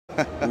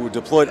Ooh,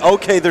 deployed.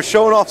 Okay, they're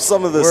showing off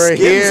some of the We're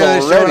skins here.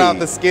 They're already. showing off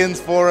the skins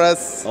for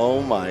us.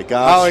 Oh my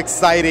gosh. How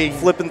exciting.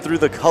 Flipping through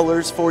the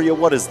colors for you.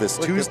 What is this,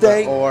 Look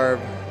Tuesday? at the orb.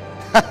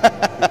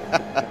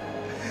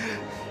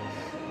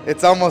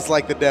 It's almost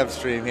like the dev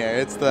stream here.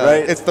 It's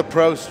the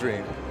pro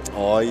stream.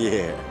 Oh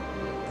yeah.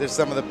 There's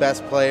some of the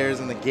best players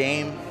in the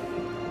game.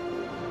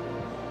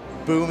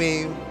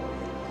 Boomy,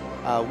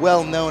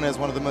 well known as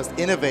one of the most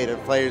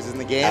innovative players in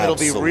the game.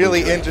 Absolutely. It'll be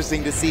really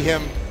interesting to see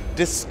him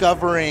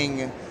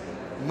discovering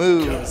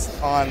moves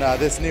on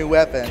this new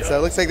weapon. So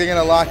it looks like they're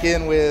going to lock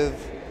in with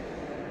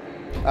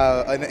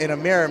in a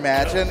mirror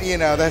match, and you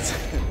know that's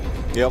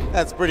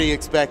that's pretty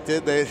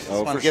expected. They just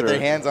want to get their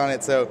hands on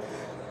it, so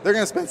they're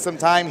going to spend some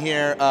time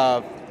here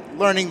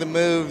learning the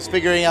moves,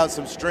 figuring out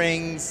some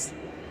strings,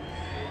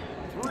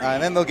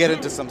 and then they'll get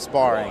into some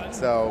sparring.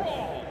 So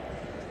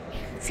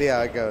let's see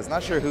how it goes.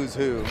 Not sure who's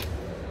who.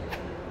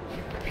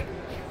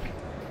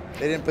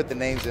 They didn't put the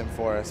names in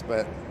for us,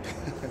 but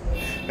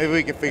maybe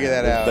we can figure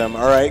that out.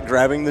 All right,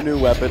 grabbing the new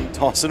weapon,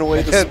 tossing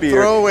away the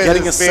spear,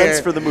 getting a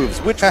sense for the moves.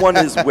 Which one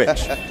is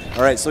which?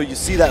 All right, so you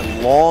see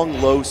that long,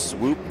 low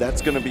swoop?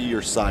 That's going to be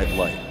your side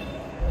light.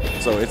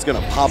 So it's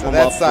going to pop them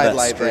up for that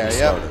string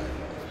starter.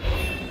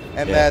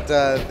 And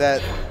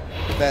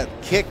that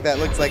kick that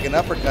looks like an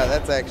uppercut,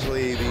 that's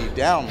actually the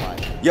down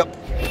light. Yep.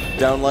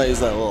 Down light is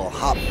that little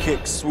hop,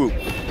 kick, swoop.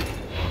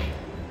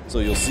 So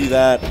you'll see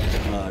that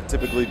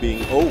typically being,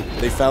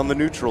 they found the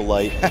neutral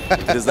light.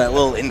 It is that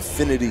little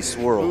infinity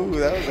swirl. Ooh,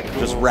 that was a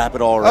cool. Just wrap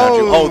it all around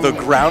you. Oh, the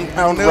ground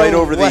pound right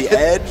over the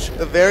edge.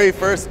 The very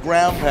first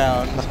ground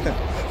pound.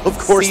 Of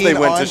course they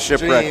went to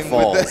Shipwreck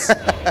Falls.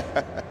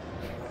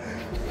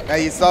 Now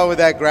you saw with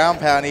that ground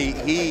pound,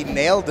 he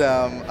nailed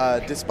him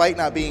despite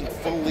not being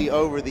fully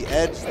over the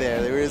edge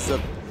there. There is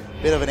a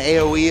bit of an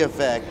AoE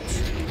effect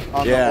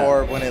on the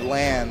orb when it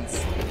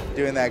lands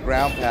doing that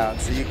ground pound.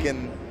 So you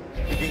can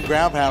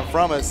ground pound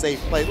from a safe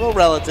place. Well,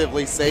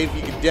 relatively safe.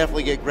 You can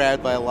definitely get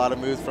grabbed by a lot of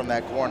moves from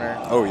that corner.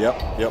 Oh,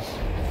 yep.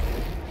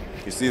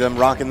 You see them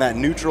rocking that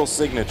neutral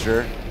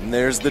signature, and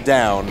there's the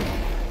down.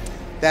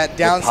 That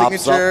down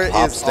signature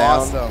is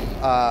awesome.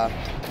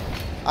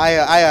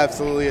 I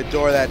absolutely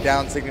adore that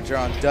down signature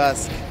on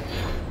DUSK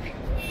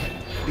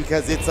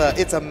because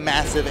it's a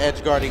massive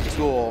edge guarding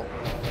tool.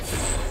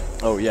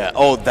 Oh yeah.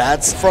 Oh,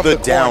 that's from the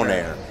down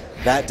air.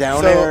 That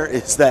down air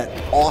is that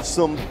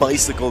awesome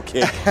bicycle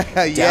kick,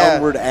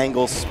 downward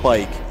angle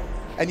spike.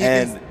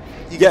 And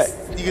you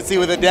can see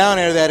with the down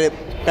air that it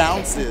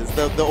bounces.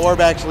 The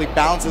orb actually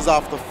bounces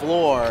off the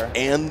floor.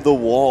 And the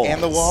wall.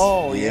 And the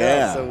wall,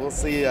 yeah. So we'll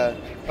see.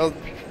 Well,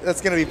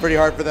 that's going to be pretty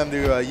hard for them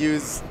to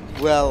use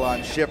well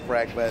on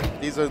Shipwreck,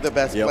 but these are the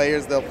best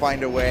players. They'll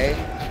find a way.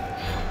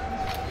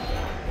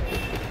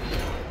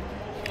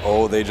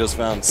 Oh, they just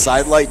found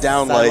side light,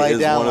 down light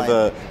is one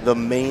of the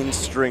main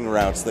string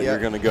routes that you're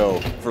going to go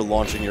for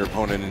launching your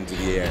opponent into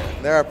the air.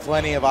 There are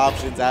plenty of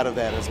options out of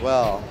that as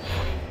well.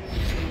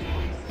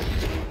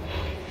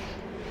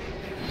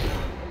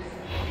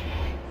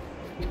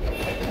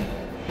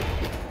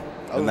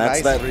 And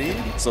that's that read.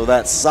 So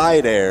that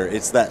side air,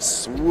 it's that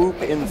swoop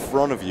in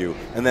front of you,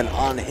 and then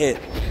on hit,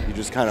 you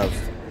just kind of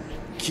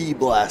key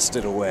blast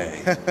it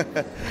away.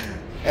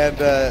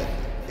 And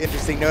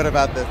interesting note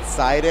about the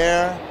side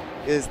air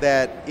is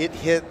that it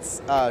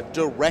hits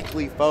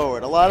directly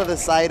forward. A lot of the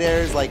side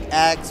airs, like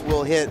Axe,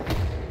 will hit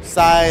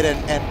side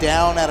and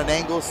down at an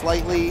angle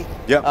slightly.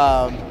 Yep.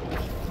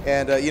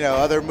 And you know,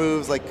 other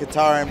moves like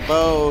Katar and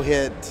Bow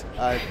hit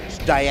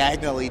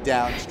diagonally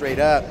down, straight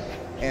up.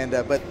 And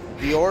but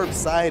the orb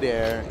side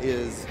air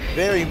is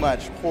very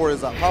much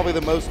horizontal, probably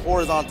the most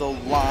horizontal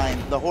line,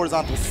 the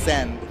horizontal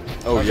send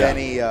of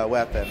any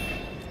weapon.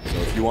 So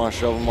if you want to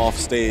shove them off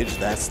stage,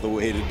 that's the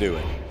way to do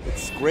it.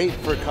 It's great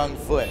for Kung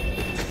Foot.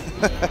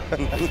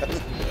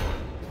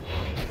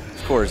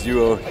 Of course,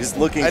 Yuo is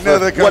looking for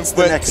what's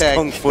the next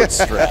Kung Foot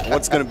strat.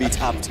 What's going to be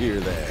top tier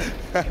there?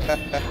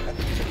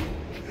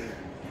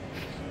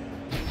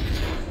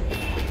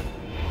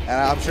 And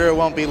I'm sure it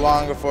won't be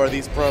long before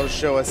these pros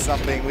show us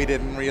something we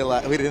didn't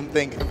realize, we didn't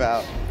think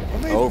about.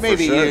 Well,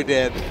 maybe you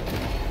did.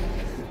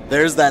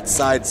 There's that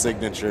side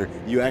signature.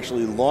 You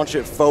actually launch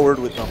it forward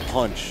with a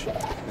punch,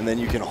 and then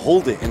you can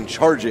hold it and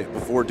charge it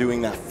before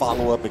doing that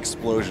follow-up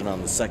explosion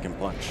on the second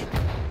punch.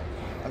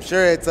 I'm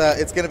sure it's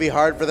going to be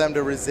hard for them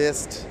to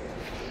resist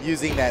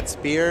using that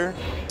spear.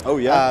 Oh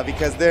yeah.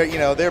 Because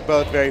they're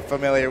both very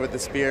familiar with the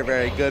spear,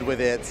 very good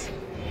with it.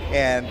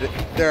 And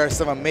there are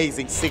some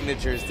amazing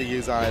signatures to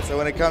use on it. So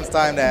when it comes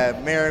time to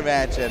mirror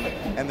match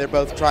and they're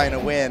both trying to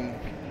win.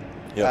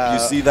 Yep. You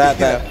see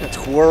that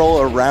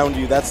twirl around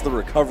you, that's the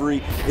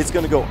recovery. It's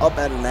going to go up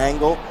at an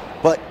angle,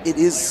 but it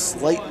is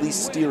slightly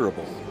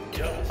steerable.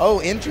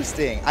 Oh,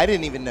 interesting. I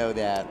didn't even know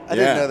that. I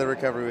didn't know the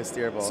recovery was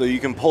steerable. So you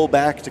can pull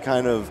back to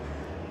kind of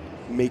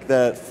make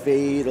that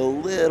fade a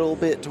little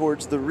bit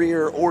towards the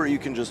rear, or you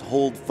can just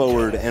hold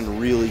forward and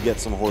really get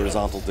some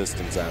horizontal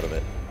distance out of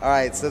it. All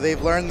right, so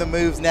they've learned the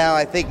moves now.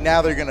 I think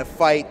now they're going to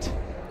fight,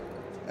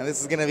 and this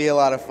is going to be a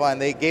lot of fun.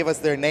 They gave us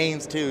their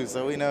names, too,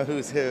 so we know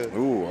who's who.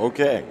 Ooh,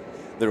 okay.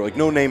 They're like,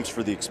 no names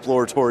for the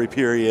exploratory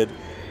period.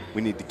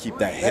 We need to keep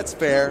that hit. That's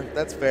fair.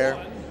 That's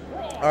fair.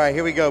 All right,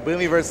 here we go.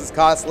 Boomy versus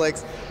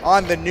Koslix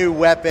on the new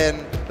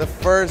weapon. The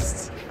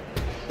first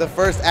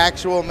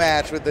actual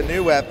match with the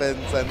new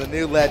weapons and the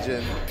new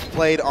legend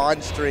played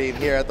on stream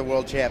here at the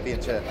World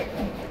Championship.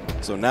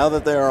 So now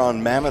that they're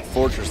on Mammoth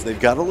Fortress, they've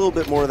got a little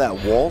bit more of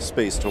that wall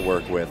space to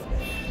work with.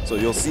 So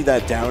you'll see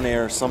that down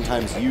air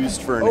sometimes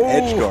used for an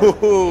edge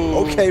guard.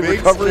 Okay,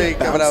 recovery,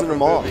 bouncing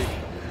them off.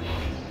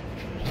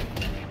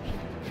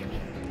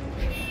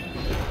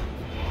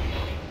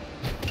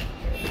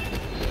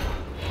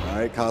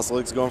 All right,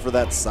 Koslix going for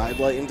that side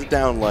light into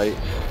down light,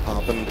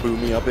 popping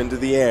Boomy up into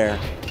the air.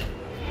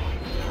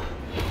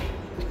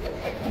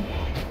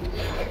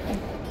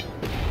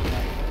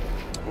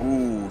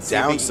 Ooh,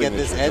 down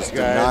signature, just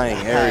denying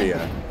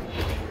area.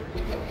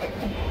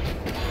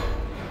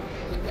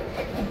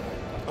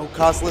 Oh,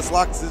 Koslix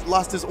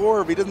lost his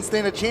orb. He doesn't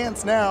stand a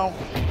chance now.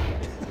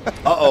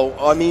 Uh-oh.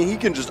 I mean, he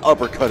can just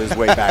uppercut his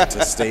way back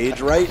to stage,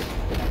 right?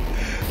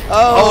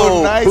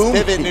 Oh, nice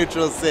pivot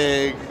neutral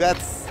sig.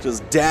 That's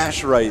just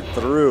dash right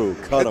through,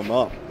 cut him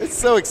up. It's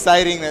so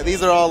exciting that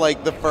these are all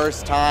like the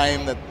first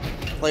time that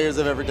players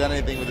have ever done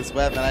anything with this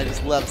weapon. I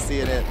just love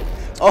seeing it.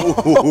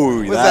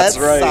 Oh, that's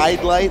right.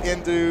 Side light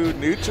into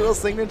neutral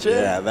signature?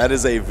 Yeah, that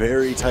is a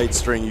very tight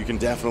string. You can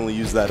definitely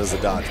use that as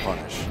a dodge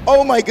punish.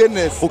 Oh my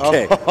goodness.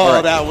 Okay, all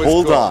right, that was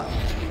hold on.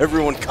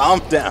 Everyone calm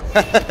down.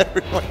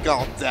 Everyone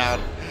calm down.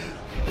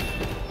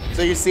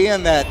 So you're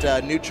seeing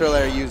that neutral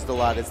air used a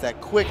lot. It's that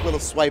quick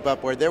little swipe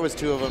upward. There was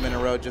 2 of them in a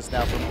row just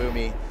now from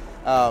Boomy.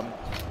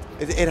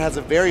 It has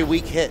a very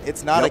weak hit.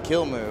 It's not a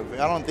kill move.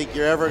 I don't think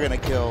you're ever going to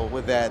kill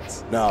with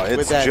that. No,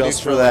 it's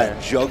just for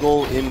that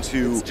juggle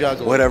into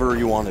whatever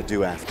you want to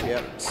do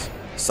afterwards.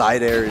 Yep.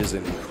 Side air is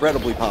an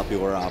incredibly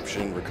popular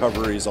option.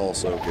 Recovery is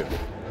also good.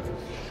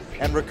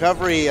 And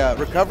recovery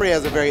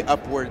has a very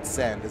upward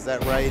send. Is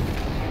that right?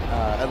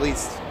 At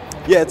least.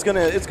 Yeah, it's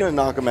gonna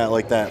knock him out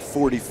like that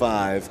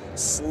 45,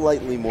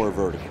 slightly more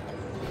vertical.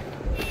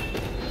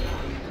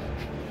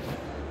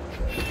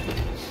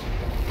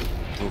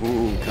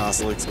 Ooh,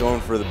 Koslix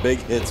going for the big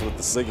hits with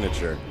the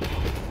signature.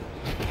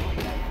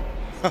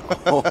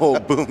 Oh,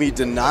 Boomy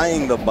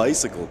denying the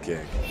bicycle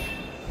kick.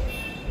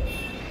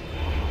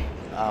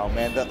 Oh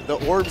man, the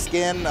orb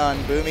skin on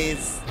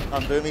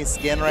Boomy's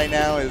skin right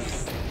now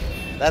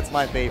that's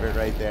my favorite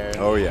right there.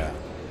 Oh yeah.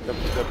 The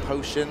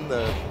potion,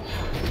 the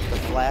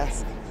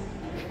flask.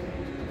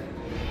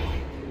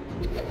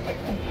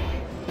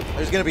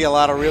 There's going to be a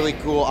lot of really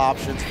cool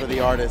options for the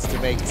artist to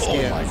make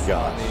skins. Oh my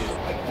gosh.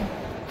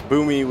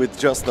 Boomy with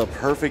just the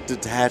perfect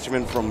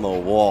detachment from the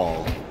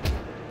wall.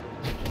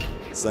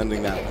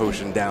 Sending that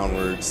potion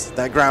downwards.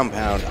 That ground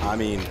pound, I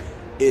mean,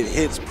 it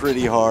hits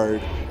pretty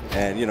hard.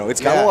 And, you know,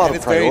 it's got a lot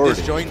of priority.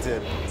 It's very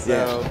disjointed.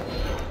 So. Yeah.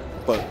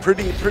 But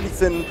pretty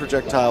thin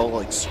projectile,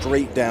 like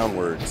straight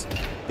downwards.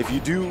 If you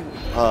do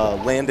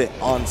land it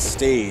on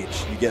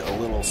stage, you get a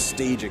little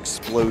stage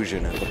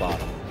explosion at the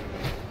bottom.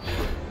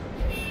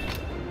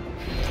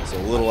 So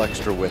a little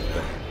extra width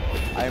there.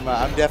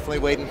 I'm definitely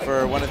waiting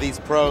for one of these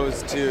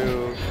pros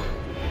to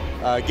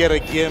get a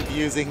gimp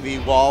using the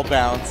wall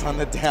bounce on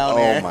the down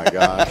air. Oh my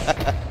gosh.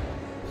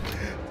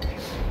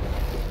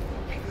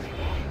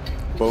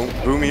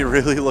 Boomy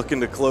really looking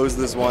to close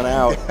this one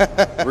out.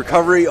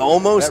 Recovery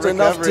almost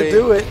enough to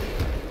do it.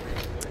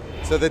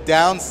 So the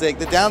down sig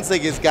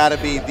has got to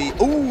be the,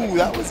 ooh,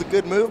 that was a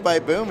good move by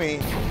Boomy.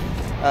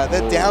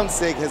 The down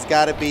sig has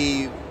got to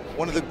be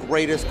one of the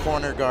greatest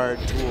corner guard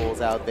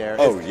tools out there.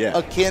 Oh, yeah.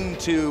 Akin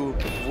to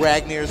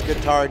Ragnar's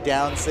guitar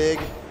down sig,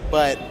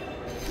 but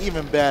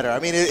even better. I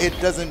mean, it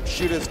doesn't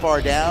shoot as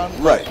far down.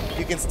 Right.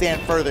 You can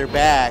stand further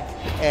back,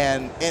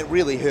 and it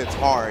really hits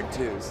hard,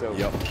 too. So.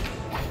 Yep.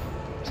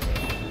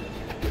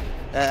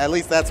 At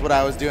least that's what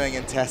I was doing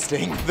in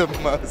testing the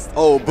most.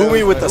 Oh,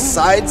 Boomy with the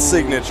side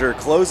signature,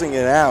 closing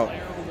it out.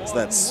 It's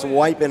that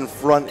swipe in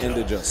front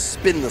into just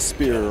spin the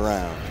spear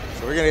around.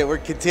 So we're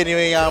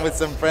continuing on with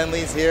some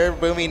friendlies here.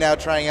 Boomy now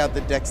trying out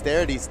the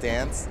dexterity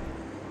stance.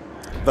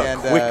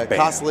 And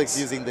Koslix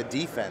using the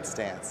defense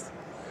stance.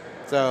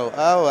 So,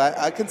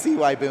 I can see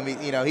why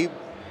Boomy, you know, he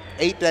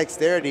ate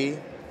dexterity.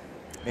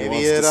 Maybe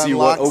it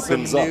unlocks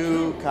some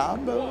new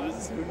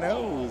combos. Who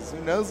knows?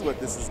 Who knows what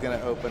this is going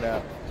to open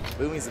up?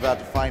 Boomy's about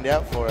to find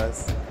out for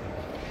us.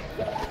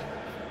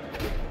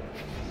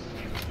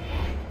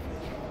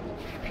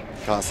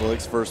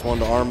 Koslix, first one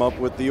to arm up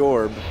with the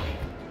orb.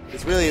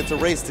 It's a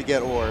race to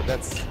get orb.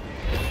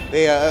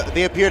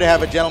 They appear to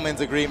have a gentleman's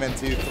agreement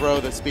to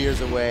throw the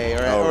spears away,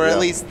 or at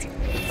least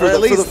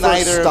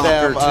neither of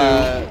them.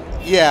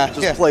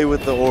 Just play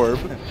with the orb,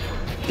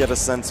 get a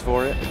sense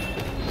for it.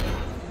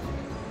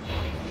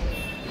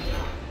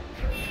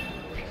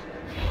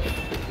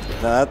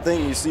 Now that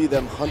thing, you see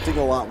them hunting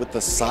a lot with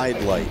the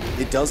side light.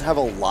 It does have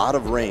a lot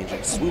of range.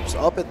 It swoops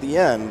up at the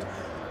end,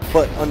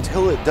 but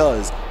until it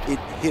does, it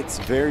hits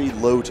very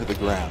low to the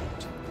ground.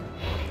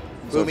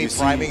 Boomy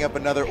priming up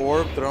another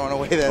orb, throwing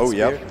away that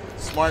spear. Yep.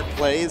 Smart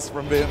plays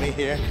from Boomy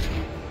here.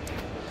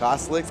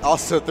 Koslix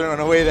also throwing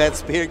away that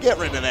spear. Get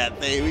rid of that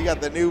thing. We got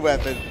the new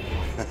weapon.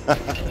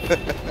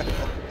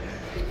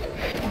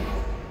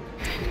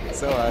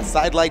 So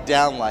side light,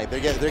 down light. They're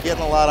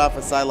getting a lot off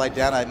of side light,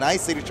 down light.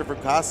 Nice signature from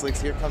Kool.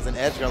 Here comes an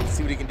edge guard. Let's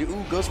see what he can do.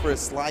 Ooh, goes for a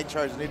slide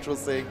charge neutral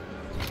sig.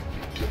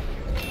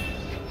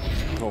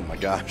 Oh my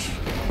gosh.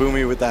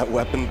 Boomy with that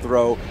weapon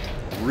throw,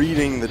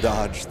 reading the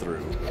dodge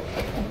through.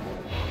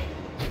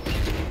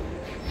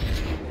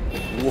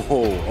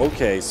 Whoa,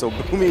 okay, so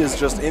Boomy is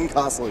just in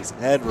Kool's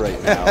head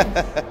right now.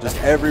 Just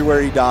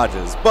everywhere he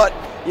dodges. But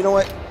you know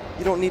what?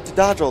 You don't need to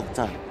dodge all the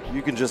time.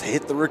 You can just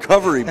hit the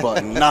recovery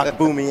button, knock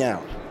Boomy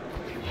out.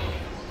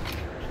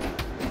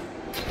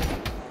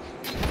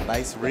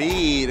 Nice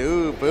read.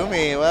 Ooh,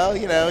 Boomy. Well,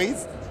 you know,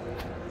 he's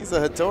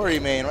a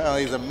Hattori main. Well,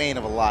 he's a main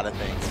of a lot of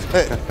things.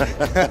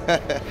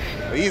 But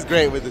he's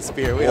great with the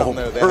spear. We all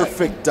know that.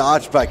 Perfect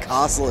dodge by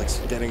Kool,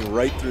 getting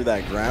right through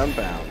that ground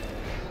pound.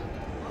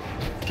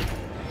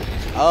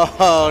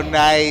 Oh,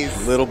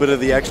 nice. A little bit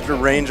of the extra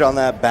range on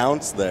that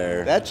bounce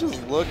there. That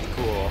just looked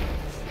cool.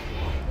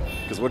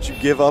 Because what you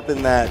give up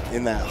in that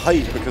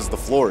height, because the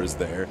floor is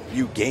there,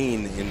 you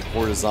gain in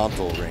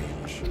horizontal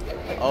range.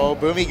 Oh,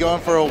 Boomy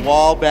going for a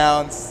wall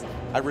bounce.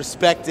 I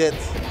respect it.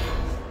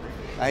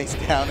 Nice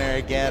down air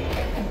again.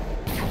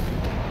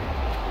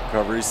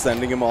 Recovery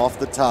sending him off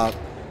the top.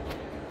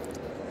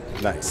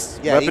 Nice.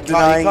 Yeah, he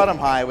caught him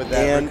high with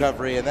that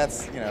recovery, and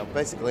that's, you know,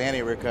 basically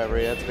any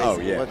recovery. That's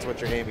basically that's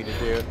what you're aiming to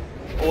do.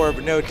 Orb,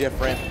 no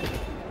different.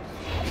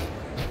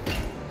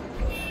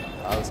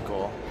 That was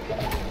cool.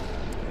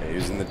 Yeah,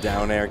 using the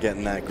down air,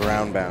 getting that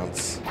ground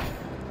bounce.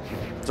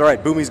 It's all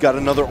right, Boomy's got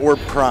another orb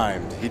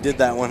primed. He did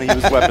that when he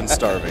was weapon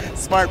starving.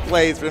 Smart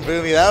plays from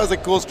Boomy. That was a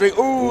cool streak.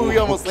 Ooh, he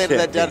almost landed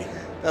that down.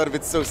 That would have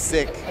been so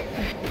sick.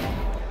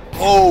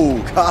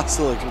 Oh,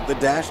 Kool with the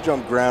dash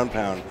jump ground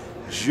pound,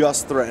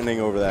 just threatening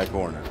over that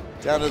corner.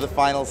 Down to the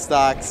final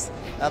stocks.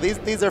 Now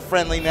these are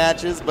friendly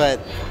matches, but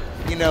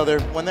you know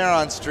when they're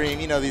on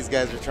stream, you know these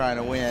guys are trying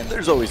to win.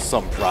 There's always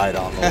some pride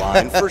on the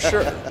line for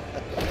sure.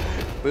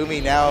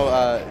 Boomy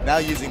now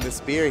using the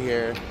spear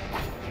here.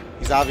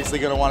 He's obviously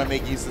going to want to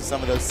make use of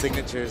some of those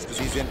signatures because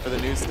he's in for the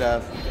new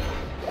stuff.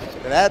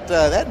 And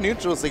that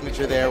neutral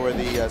signature there where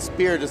the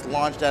spear just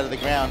launched out of the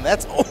ground,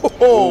 that's,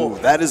 Ooh,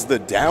 that is the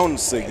down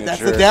signature.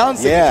 That's the down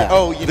signature. Yeah.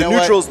 Oh, you know what?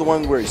 The neutral is the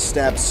one where he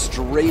stabs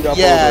straight up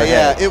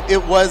overhead. Yeah,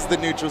 it was the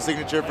neutral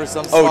signature for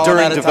some small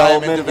amount of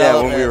time in development.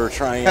 Yeah, when we were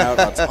trying out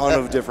a ton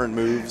of different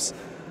moves.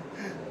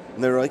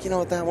 And they were like, you know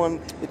what, that one,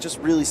 it just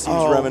really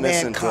seems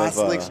reminiscent of...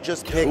 Oh, man,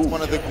 just picked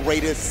one of the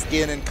greatest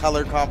skin and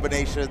color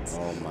combinations.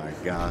 Oh, my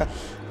gosh.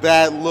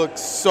 That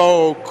looks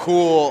so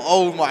cool.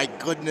 Oh, my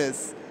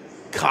goodness.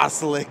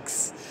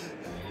 Koolix.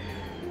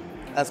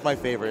 That's my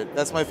favorite.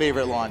 That's my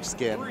favorite launch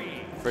skin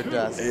for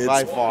DUSK,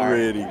 by far.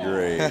 It's pretty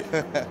great.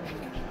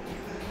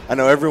 I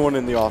know everyone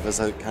in the office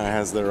kind of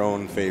has their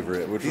own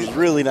favorite, which was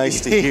really nice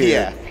to hear.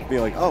 Yeah.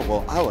 Being like, oh,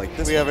 well, I like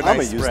this one. I'm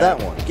going to use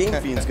that one. Game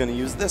Fiend's going to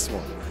use this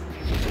one.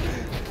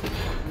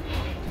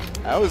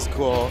 That was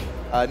cool.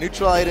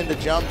 Neutral light into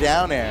jump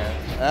down air.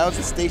 That was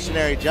a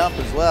stationary jump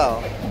as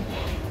well.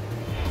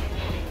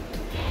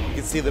 You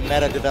can see the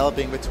meta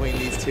developing between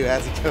these two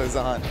as it goes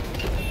on.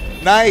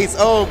 Nice.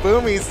 Oh,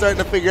 Boomy's starting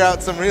to figure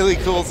out some really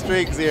cool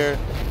streaks here.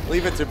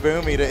 Leave it to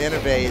Boomy to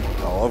innovate.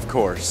 Oh, of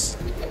course.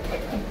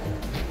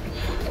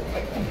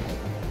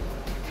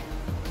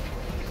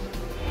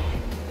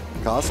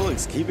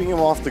 Kool's keeping him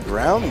off the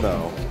ground,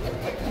 though.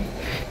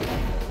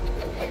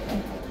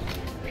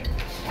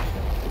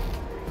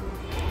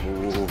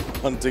 Ooh,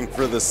 hunting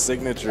for the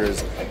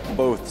signatures.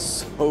 Both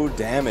so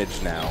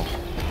damaged now.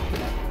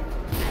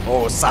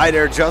 Oh, side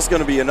air just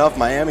going to be enough.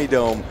 Miami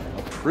Dome,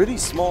 a pretty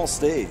small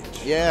stage.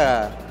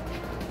 Yeah.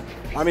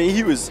 I mean,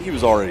 he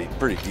was already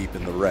pretty deep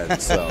in the red,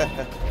 so.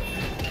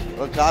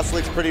 Well,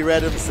 Kool's pretty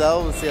red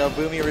himself. Let's see how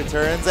Boomy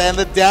returns. And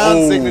the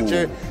down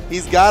signature.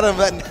 He's got him.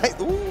 That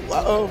nice. Ooh,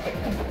 uh-oh.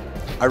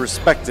 I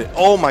respect it.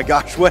 Oh my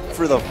gosh, went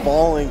for the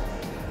falling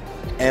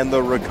and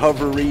the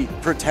recovery,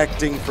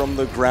 protecting from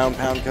the ground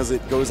pound because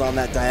it goes on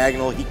that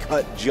diagonal. He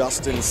cut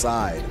just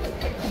inside.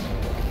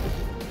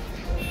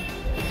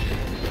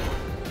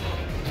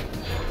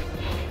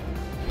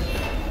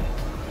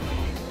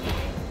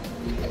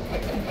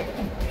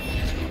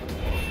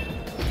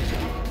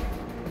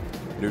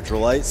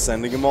 Neutral light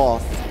sending him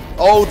off.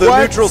 Oh, the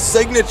neutral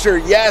signature.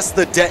 Yes,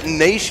 the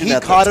detonation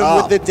at the top. He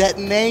caught him with the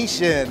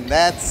detonation.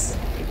 That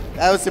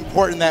was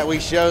important that we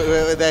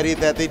show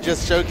that they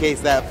just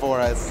showcased that for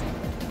us.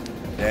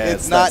 Yeah,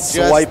 it's not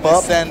just swipe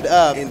up, send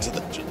up into the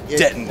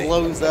detonate. It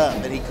blows up,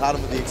 and he caught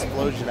him with the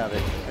explosion of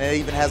it. And it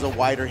even has a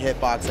wider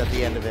hitbox at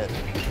the end of it.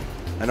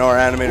 I know our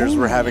animators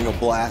were having a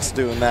blast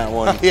doing that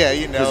one. Yeah,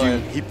 you know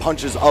it. He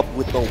punches up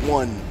with the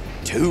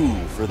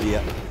 1-2 for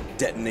the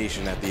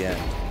detonation at the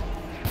end.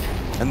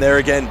 And there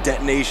again,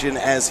 detonation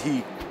as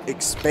he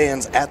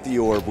expands at the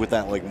orb with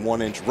that like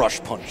 1-inch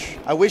rush punch.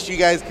 I wish you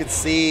guys could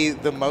see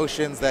the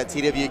motions that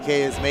TWK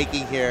is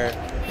making here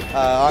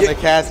on the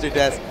caster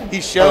desk.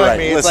 He's showing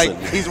me. It's like,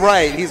 he's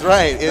right. He's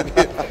right.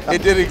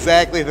 It did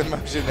exactly the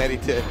motion that he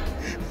did.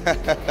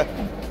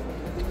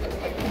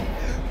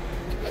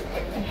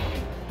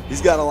 He's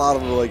got a lot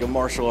of like a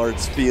martial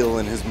arts feel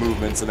in his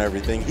movements and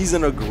everything. He's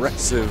an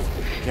aggressive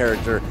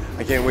character.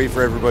 I can't wait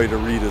for everybody to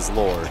read his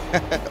lore.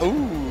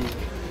 Ooh,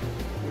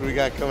 what do we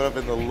got coming up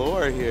in the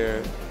lore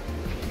here?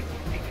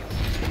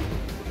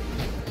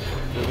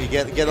 Do we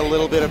get a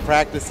little bit of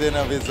practice in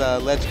of his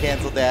ledge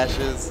cancel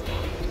dashes?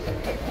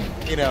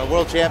 You know,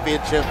 World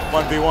Championship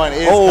 1v1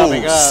 is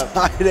coming up.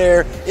 Side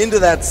air into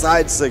that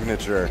side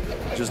signature.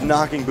 Just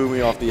knocking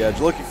Boomy off the edge,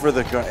 looking for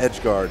the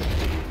edge guard.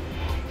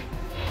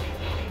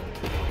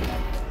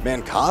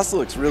 Man,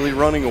 Kozlik's really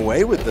running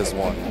away with this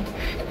one.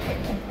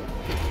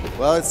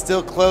 Well, it's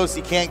still close.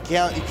 You can't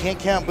count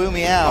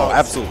Boomy out. Oh,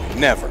 absolutely,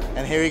 never.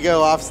 And here we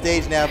go, off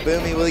stage now.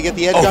 Boomy, will he get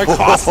the edge guard?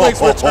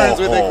 Kozlik returns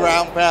with a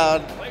ground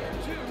pound.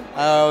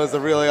 Oh, it was a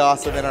really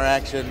awesome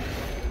interaction.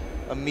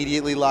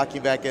 Immediately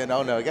locking back in.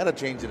 Oh no, you gotta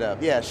change it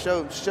up. Yeah,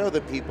 show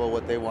the people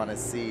what they want to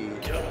see.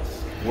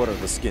 What are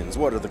the skins?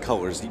 What are the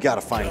colors? You gotta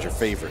find your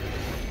favorite.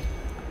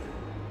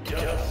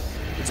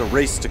 It's a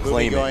race to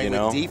claim it, you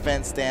know? With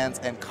defense stance,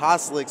 and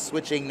Kozlik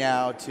switching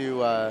now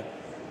to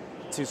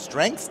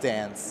strength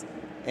stance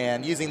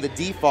and using the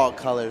default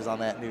colors on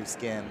that new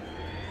skin.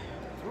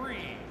 3,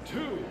 2,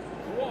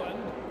 1,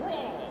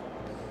 brawl.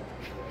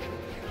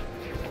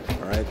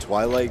 All right,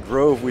 Twilight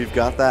Grove, we've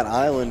got that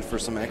island for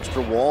some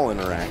extra wall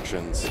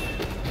interactions.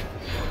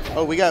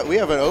 Oh, we have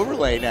an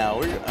overlay now.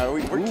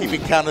 We're keeping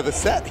count of the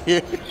set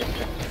here.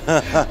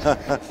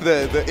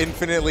 the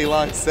infinitely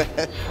long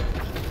set.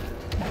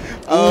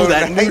 Oh,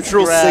 that nice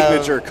neutral grab.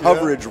 Signature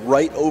coverage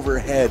right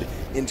overhead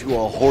into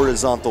a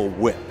horizontal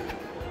whip.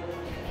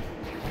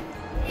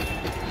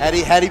 Had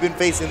he been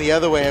facing the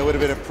other way, it would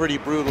have been a pretty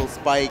brutal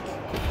spike.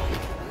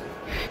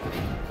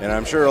 And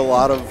I'm sure a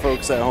lot of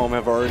folks at home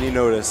have already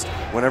noticed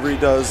whenever he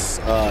does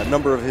a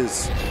number of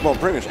his, well,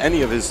 pretty much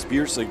any of his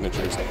spear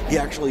signatures, he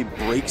actually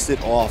breaks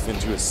it off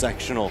into a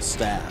sectional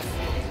staff.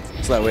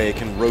 So that way it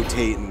can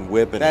rotate and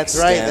whip and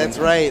extend. That's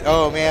right.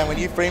 Oh man, when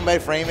you frame by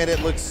frame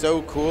it looks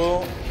so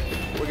cool.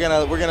 We're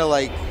gonna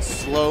like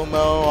slow-mo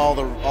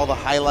all the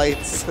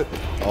highlights.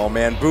 Oh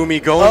man,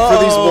 Boomy going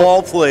for these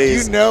wall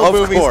plays. You know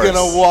Boomy's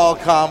gonna wall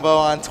combo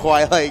on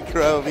Twilight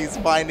Grove. He's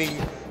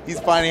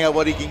finding out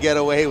what he can get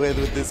away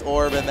with this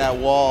orb and that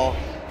wall.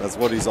 That's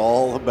what he's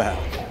all about.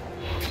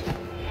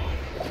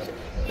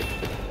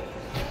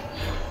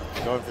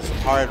 Going for some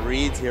hard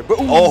reads here. But,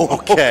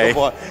 okay.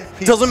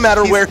 Doesn't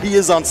matter where he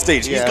is on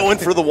stage. Yeah. He's going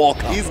for the wall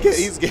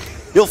combos.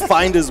 He'll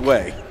find his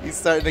way. He's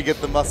starting to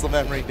get the muscle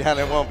memory down.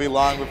 It won't be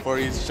long before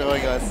he's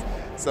showing us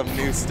some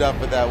new stuff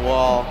with that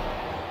wall.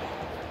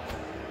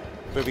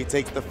 Boomy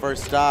takes the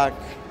first stock.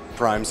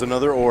 Primes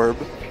another orb.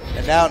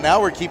 And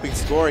now we're keeping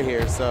score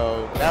here,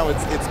 so now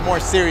it's more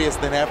serious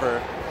than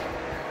ever.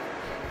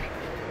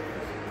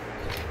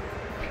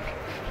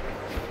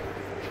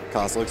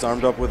 Kozlik's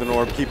armed up with an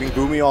orb, keeping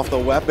Boomy off the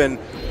weapon.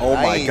 Oh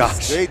nice. My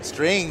gosh. Great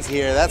strings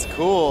here. That's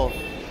cool.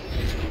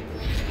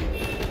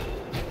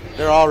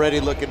 They're already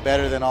looking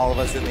better than all of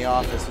us in the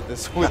office with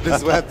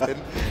this weapon.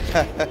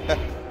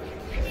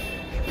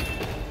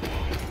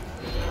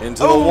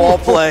 Into the wall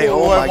play.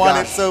 Oh my gosh. I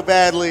want it so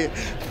badly.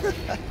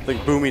 I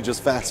think Boomy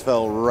just fast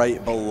fell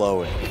right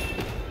below it.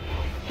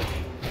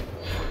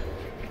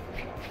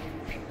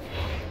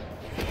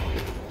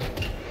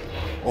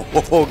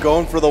 Oh,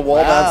 going for the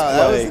wall bounce play.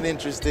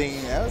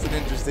 That was an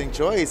interesting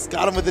choice.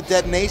 Got him with the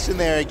detonation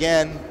there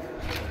again.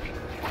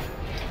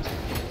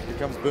 Here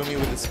comes Boomy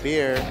with the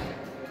spear.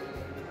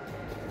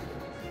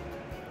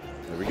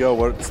 There we go.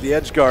 What's the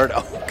edge guard?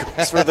 Oh,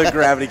 goes for the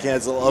gravity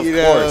cancel, of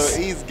course.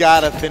 He's got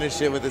to finish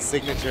it with a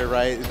signature,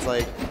 right? It's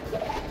like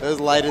those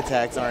light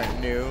attacks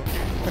aren't new.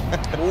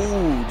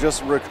 Ooh,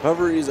 just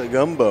recoveries a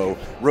gumbo,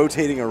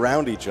 rotating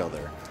around each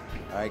other.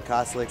 All right,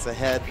 Kozlik's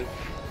ahead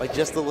by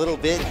just a little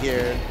bit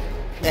here.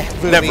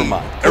 Never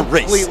mind.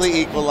 Erased.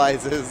 Completely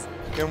equalizes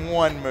in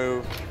one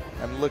move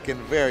and looking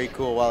very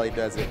cool while he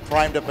does it.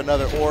 Primed up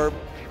another orb.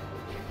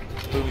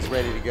 Boomy's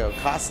ready to go.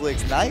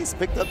 Kozlik's nice.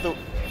 Picked up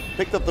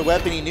the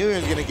weapon. He knew he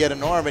was going to get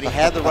an orb, and he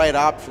had the right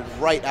option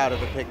right out of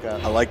the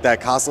pickup. I like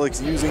that.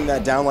 Kozlik's using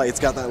that downlight. It's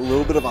got that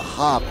little bit of a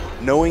hop,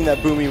 knowing that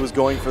Boomy was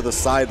going for the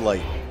side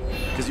light.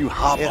 Because you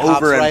hop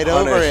over and right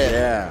punish. Over it.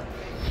 Yeah.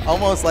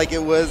 Almost like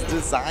it was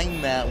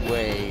designed that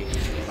way.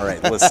 All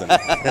right, listen.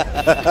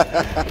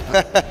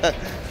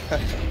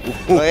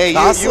 Well, hey,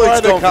 you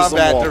are the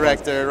combat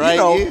director, right?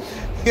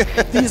 You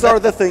know, these are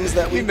the things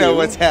that we You know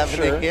what's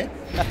happening here.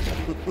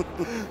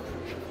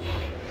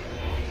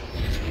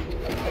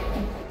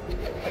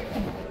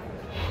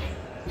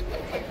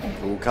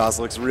 Ooh,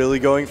 Kozlik's really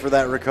going for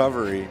that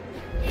recovery.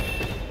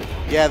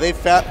 Yeah, they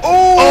found.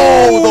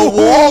 Oh, the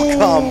wall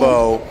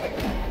combo.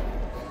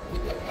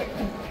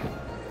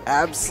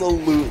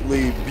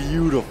 Absolutely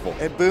beautiful.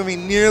 And Boomy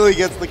nearly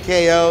gets the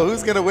KO.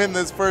 Who's going to win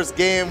this first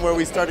game where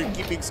we started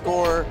keeping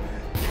score?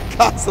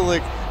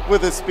 Kozlik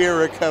with a spear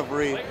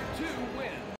recovery.